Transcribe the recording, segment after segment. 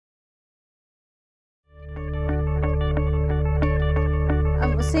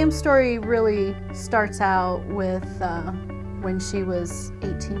Sam's story really starts out with when she was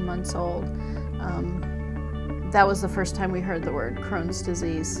 18 months old. That was the first time we heard the word Crohn's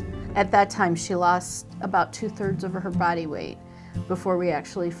disease. At that time, she lost about 2/3 of her body weight before we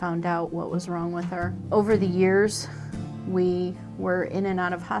actually found out what was wrong with her. Over the years, we were in and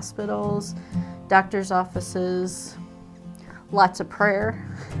out of hospitals, doctor's offices, lots of prayer.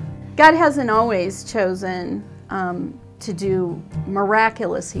 God hasn't always chosen to do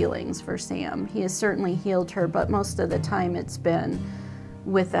miraculous healings for Sam. He has certainly healed her, but most of the time it's been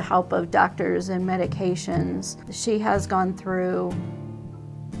with the help of doctors and medications. She has gone through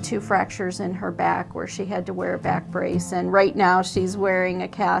 2 fractures in her back where she had to wear a back brace, and right now she's wearing a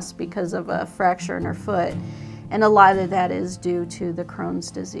cast because of a fracture in her foot, and a lot of that is due to the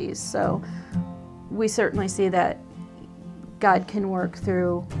Crohn's disease. So we certainly see that God can work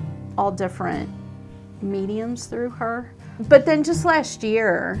through all different mediums through her. But then just last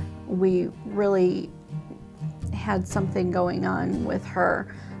year, we really had something going on with her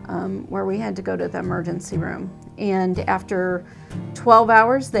where we had to go to the emergency room. And after 12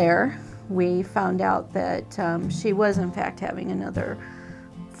 hours there, we found out that she was in fact having another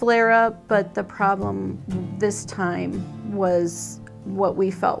flare-up, but the problem this time was what we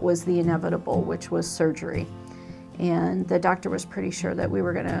felt was the inevitable, which was surgery. And the doctor was pretty sure that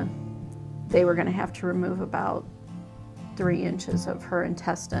they were gonna have to remove about 3 inches of her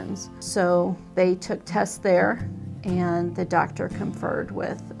intestines. So they took tests there, and the doctor conferred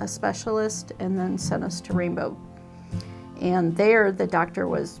with a specialist and then sent us to Rainbow. And there, the doctor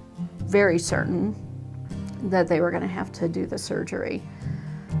was very certain that they were gonna have to do the surgery.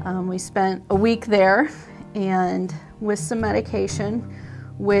 We spent a week there, and with some medication,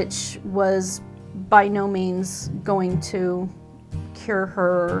 which was by no means going to cure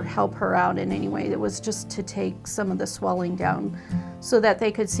her or help her out in any way. It was just to take some of the swelling down so that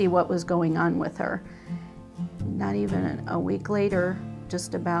they could see what was going on with her. Not even a week later,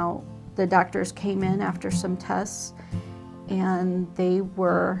 just about, the doctors came in after some tests, and they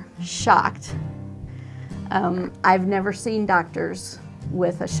were shocked. I've never seen doctors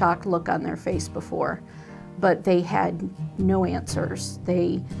with a shocked look on their face before, but they had no answers.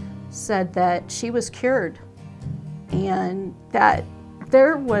 They said that she was cured, and that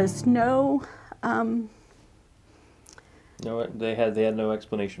there was no they had no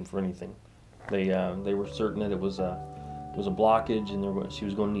explanation for anything. They were certain that it was a blockage, and she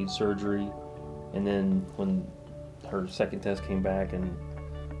was going to need surgery. And then when her second test came back, and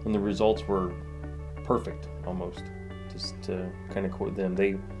when the results were perfect, almost, just to kind of quote them,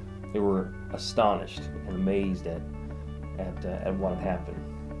 they were astonished and amazed at what had happened.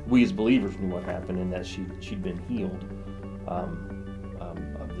 We as believers knew what happened, and that she'd been healed of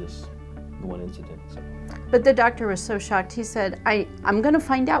this one incident. So. But the doctor was so shocked. He said, I'm going to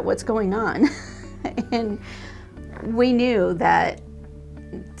find out what's going on. And we knew that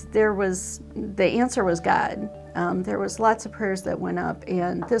the answer was God. There was lots of prayers that went up,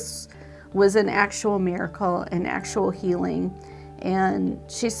 and this was an actual miracle, an actual healing. And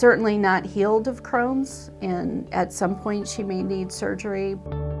she's certainly not healed of Crohn's, and at some point she may need surgery.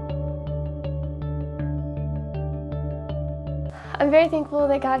 I'm very thankful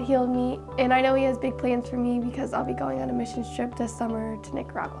that God healed me, and I know He has big plans for me because I'll be going on a mission trip this summer to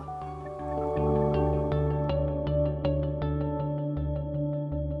Nicaragua.